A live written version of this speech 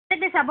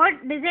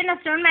about design of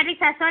stone matrix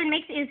asphalt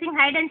mix using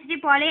high density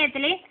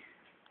polyethylene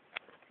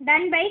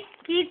done by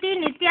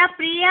S.KEERTHI,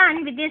 J.PRIYA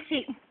and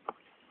Vidhya.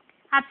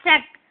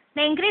 Abstract.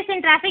 The increase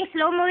in traffic,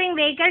 slow moving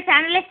vehicles,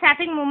 channelised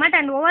traffic movement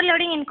and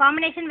overloading in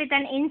combination with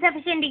an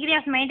insufficient degree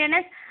of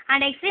maintenance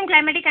and extreme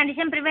climatic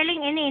condition prevailing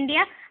in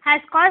India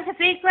has caused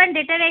frequent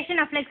deterioration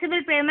of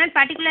flexible pavement,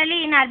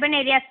 particularly in urban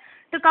areas.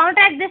 To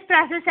counteract this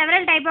process,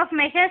 several types of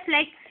measures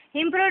like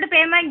improved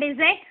pavement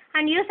design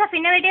and use of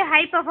innovative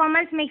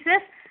high-performance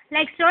mixes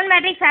like stone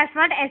matrix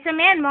asphalt,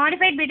 SMA and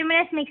modified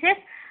bituminous mixes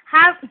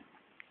have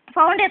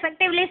found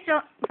effectively.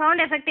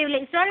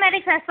 Stone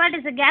matrix asphalt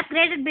is a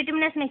gap-graded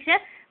bituminous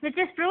mixture which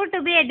is proved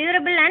to be a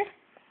durable and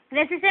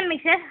resistant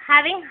mixture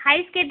having high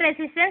skid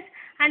resistance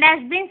and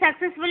has been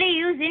successfully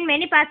used in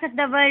many parts of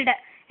the world.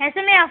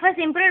 SMA offers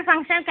improved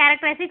functional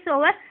characteristics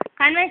over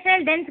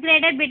conventional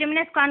dense-graded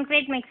bituminous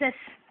concrete mixes.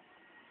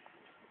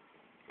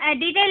 A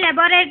detailed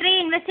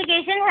laboratory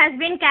investigation has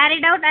been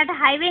carried out at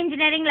Highway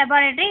Engineering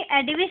Laboratory,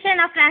 a division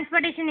of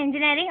Transportation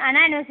Engineering,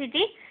 Anna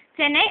University,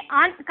 Chennai,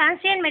 on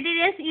constituent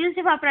materials used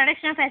for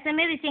production of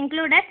SMA, which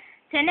included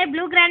Chennai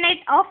blue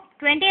granite of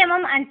 20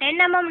 mm and 10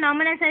 mm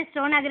nominal size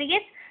stone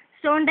aggregates,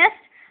 stone dust,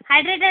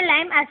 hydrated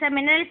lime as a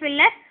mineral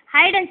filler,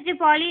 high density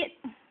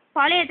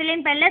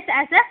polyethylene pellets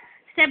as a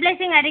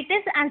stabilizing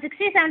additives, and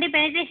 60-70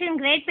 penetration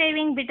grade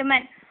paving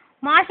bitumen.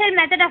 Marshall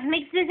method of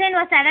mix design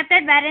was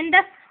adapted wherein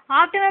the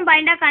optimum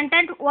binder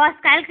content was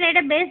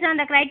calculated based on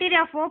the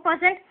criteria of 4%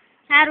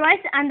 air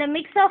voids and the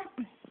mix of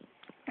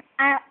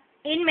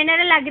in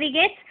mineral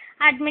aggregates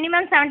at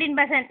minimum 17%.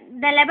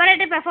 The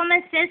laboratory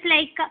performance tests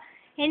like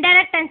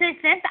indirect tensile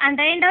strength and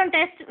rain down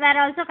tests were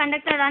also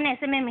conducted on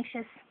SMA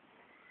mixtures.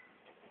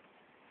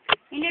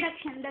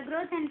 Introduction. The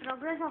growth and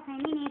progress of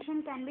any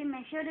nation can be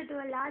measured to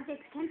a large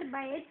extent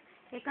by its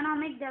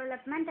economic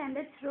development and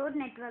its road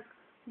network.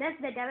 Thus,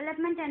 the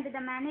development and the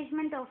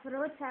management of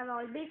roads have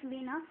always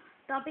been a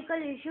topical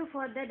issue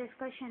for the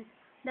discussion.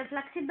 The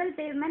flexible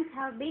pavements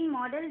have been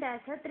modeled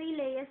as a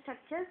 3-layer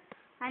structure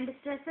and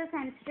stresses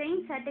and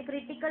strains at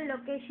critical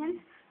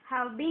locations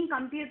have been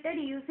computed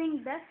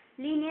using the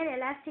linear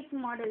elastic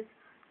models.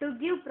 To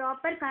give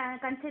proper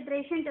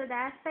consideration to the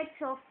aspects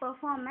of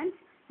performance,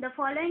 the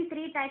following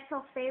 3 types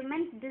of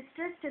pavements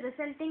distressed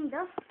resulting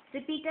the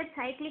repeated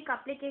cyclic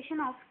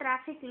application of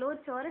traffic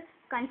loads are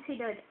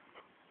considered.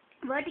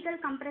 Vertical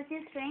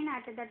compressive strain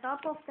at the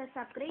top of the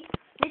subgrade,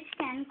 which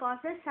can cause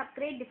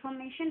subgrade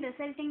deformation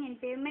resulting in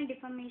pavement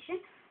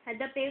deformation at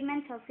the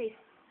pavement surface.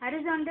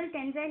 Horizontal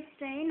tensile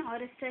strain or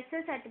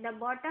stresses at the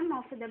bottom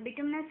of the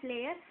bituminous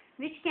layer,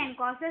 which can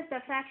cause the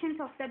fractions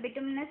of the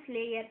bituminous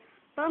layer.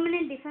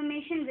 Permanent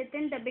deformation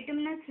within the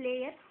bituminous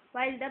layer,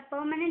 while the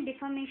permanent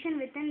deformation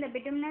within the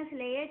bituminous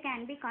layer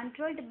can be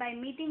controlled by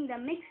meeting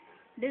the mix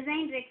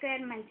design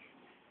requirements.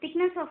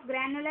 Thickness of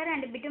granular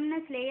and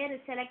bituminous layer is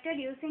selected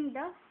using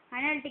the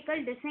analytical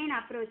design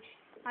approach.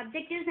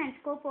 Objectives and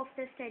scope of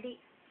the study.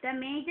 The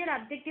major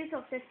objectives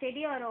of the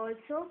study are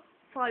also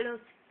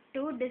follows.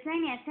 To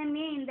design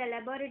SMA in the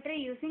laboratory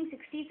using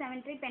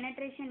 60-70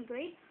 penetration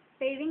grade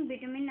paving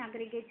bitumen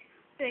aggregates.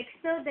 To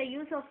explore the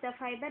use of the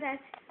fiber as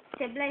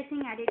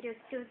stabilizing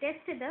additives. To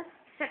test the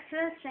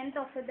structural strength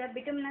of the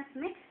bituminous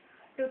mix.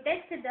 To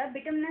test the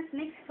bituminous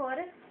mix for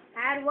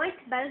air voids,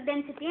 bulk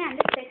density and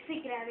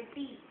specific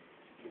gravity.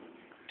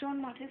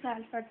 Stone matrix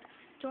asphalt.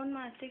 Stone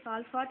matrix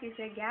asphalt is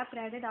a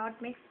gap-graded art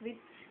mix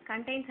which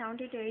contains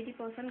 70 to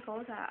 80%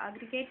 coarse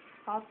aggregate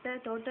of the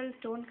total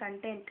stone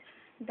content.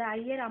 The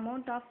higher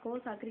amount of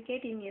coarse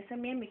aggregate in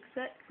SMA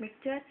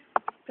mixture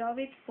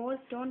provides more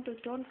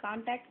stone-to-stone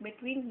contact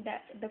between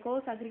the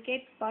coarse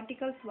aggregate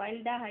particles, while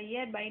the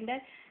higher binder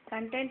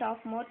content of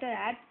mortar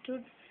adds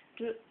to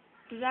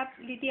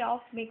durability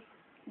of mix.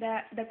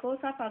 The coarse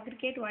of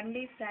aggregate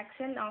only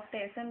fraction of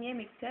the SMA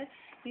mixture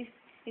is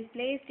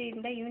placed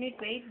in the unit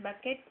weight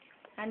bucket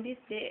and is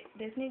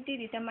definitely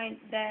determined.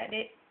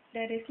 The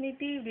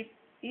density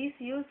is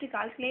used to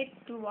calculate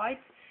two voids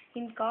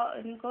in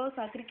coarse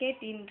aggregate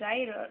in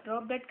dry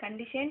robed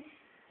condition,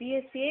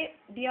 DSA,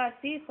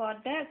 DRC for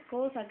the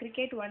coarse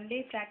aggregate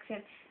only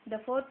fraction. The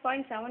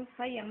 4.75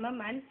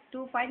 mm and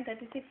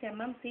 2.36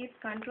 mm sheets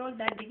control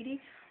the degree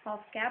of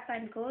cap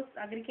and coarse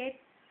aggregate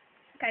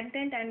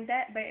content, and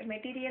the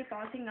material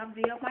passing up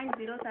 0.07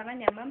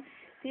 mm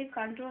sheet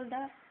control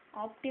the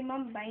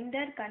optimum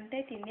binder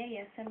content in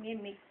a SMA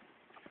mix.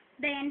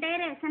 The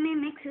entire SMA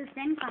mix is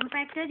then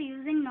compacted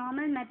using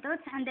normal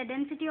methods and the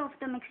density of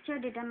the mixture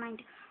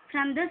determined.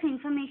 From this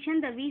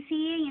information, the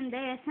VCA in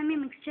the SMA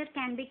mixture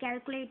can be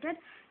calculated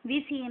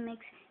VCA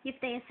mix.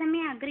 If the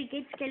SMA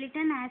aggregate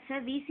skeleton has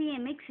a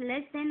VCA mix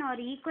less than or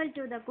equal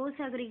to the coarse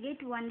aggregate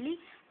only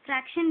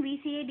fraction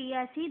VCA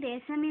DRC,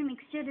 the SMA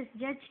mixture is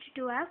judged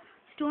to have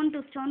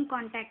stone-to-stone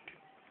contact.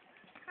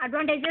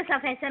 Advantages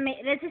of SMA.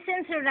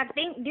 Resistance to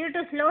ducting due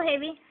to slow,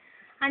 heavy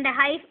and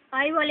high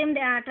volume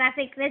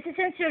traffic.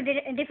 Resistance to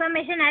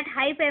deformation at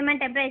high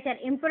pavement temperature.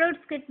 Improved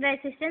skid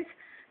resistance.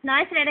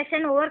 Noise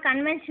reduction over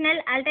conventional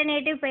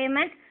alternative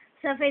pavement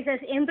surfaces.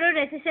 Improved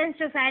resistance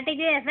to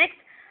fatigue effects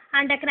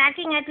and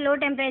cracking at low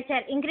temperature.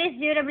 Increased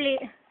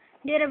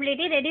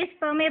durability, reduced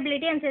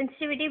permeability and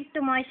sensitivity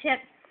to moisture.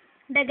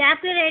 The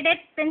gap-related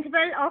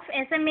principle of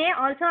SMA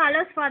also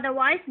allows for the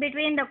voids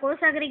between the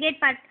coarse aggregate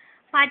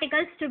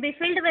particles to be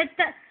filled with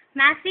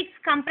mastics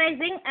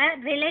comprising a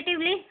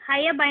relatively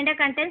higher binder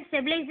content,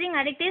 stabilizing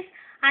additives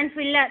and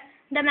filler.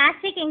 The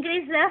mastic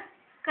increases the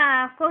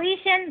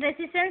cohesion,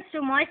 resistance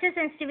to moisture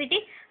sensitivity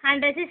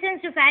and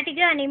resistance to fatigue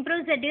and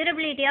improves the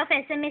durability of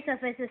SMA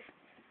surfaces.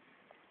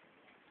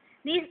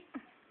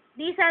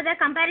 These are the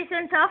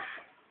comparisons of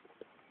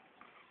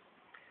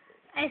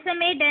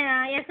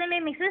SMA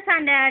mixes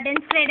and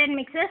dense graded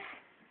mixes.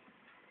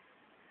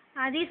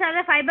 These are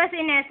the fibers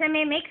in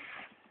SMA mix.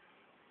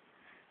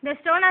 The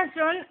stone and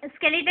stone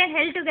skeleton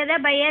held together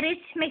by a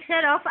rich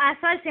mixture of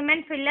asphalt,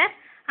 cement, filler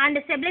and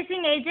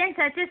stabilizing agents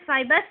such as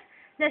fibers.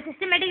 The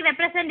systematic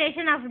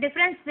representation of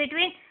difference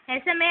between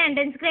SMA and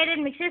dense graded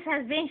mixtures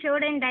has been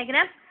shown in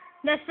diagram.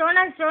 The stone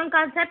and stone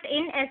concept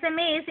in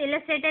SMA is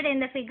illustrated in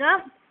the figure.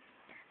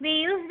 We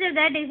used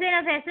the design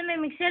of SMA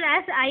mixture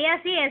as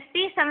IRC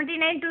SP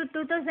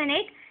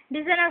 79/2008,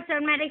 design of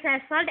Stone Matrix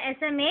Asphalt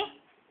SMA.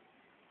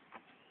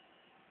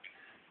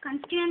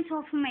 Constituents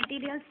of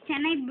materials: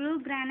 Chennai blue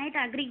granite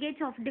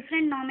aggregates of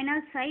different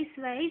nominal size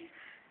 20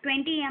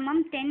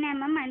 mm, 10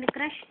 mm and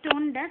crushed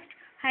stone dust.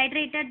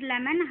 Hydrated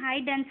lemon, high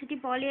density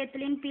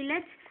polyethylene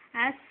pellets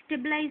as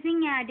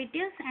stabilizing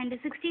additives and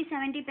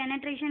 60-70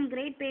 penetration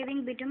grade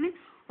paving bitumen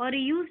are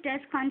used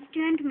as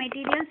constituent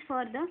materials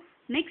for the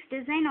mixed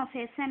design of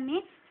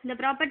SMA. The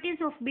properties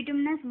of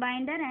bituminous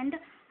binder and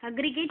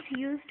aggregates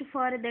used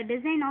for the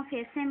design of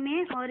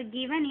SMA are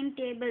given in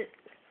table.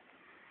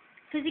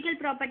 Physical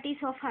properties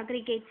of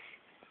aggregates.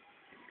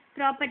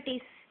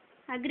 Properties: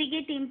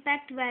 aggregate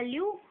impact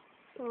value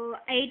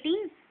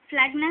 18,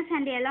 flatness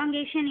and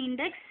elongation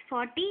index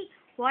 40,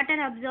 water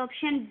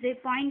absorption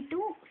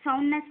 0.2,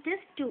 soundness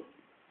test 2.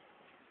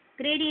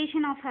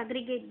 Gradation of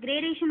aggregate.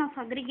 Gradation of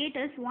aggregate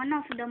is one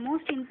of the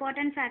most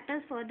important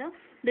factors for the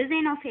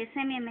design of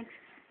SMA mix.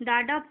 The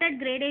adopted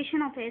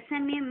gradation of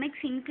SMA mix,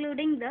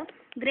 including the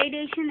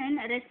gradation in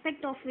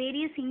respect of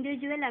various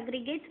individual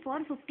aggregates for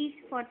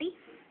 40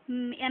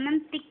 mm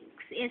thick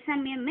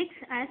SMA mix,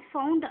 as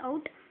found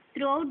out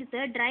throughout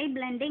the dry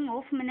blending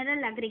of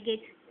mineral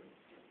aggregates.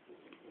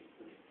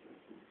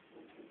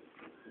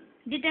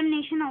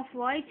 Determination of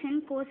voids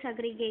in coarse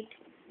aggregate.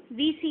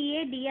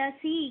 VCA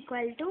DRC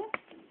equal to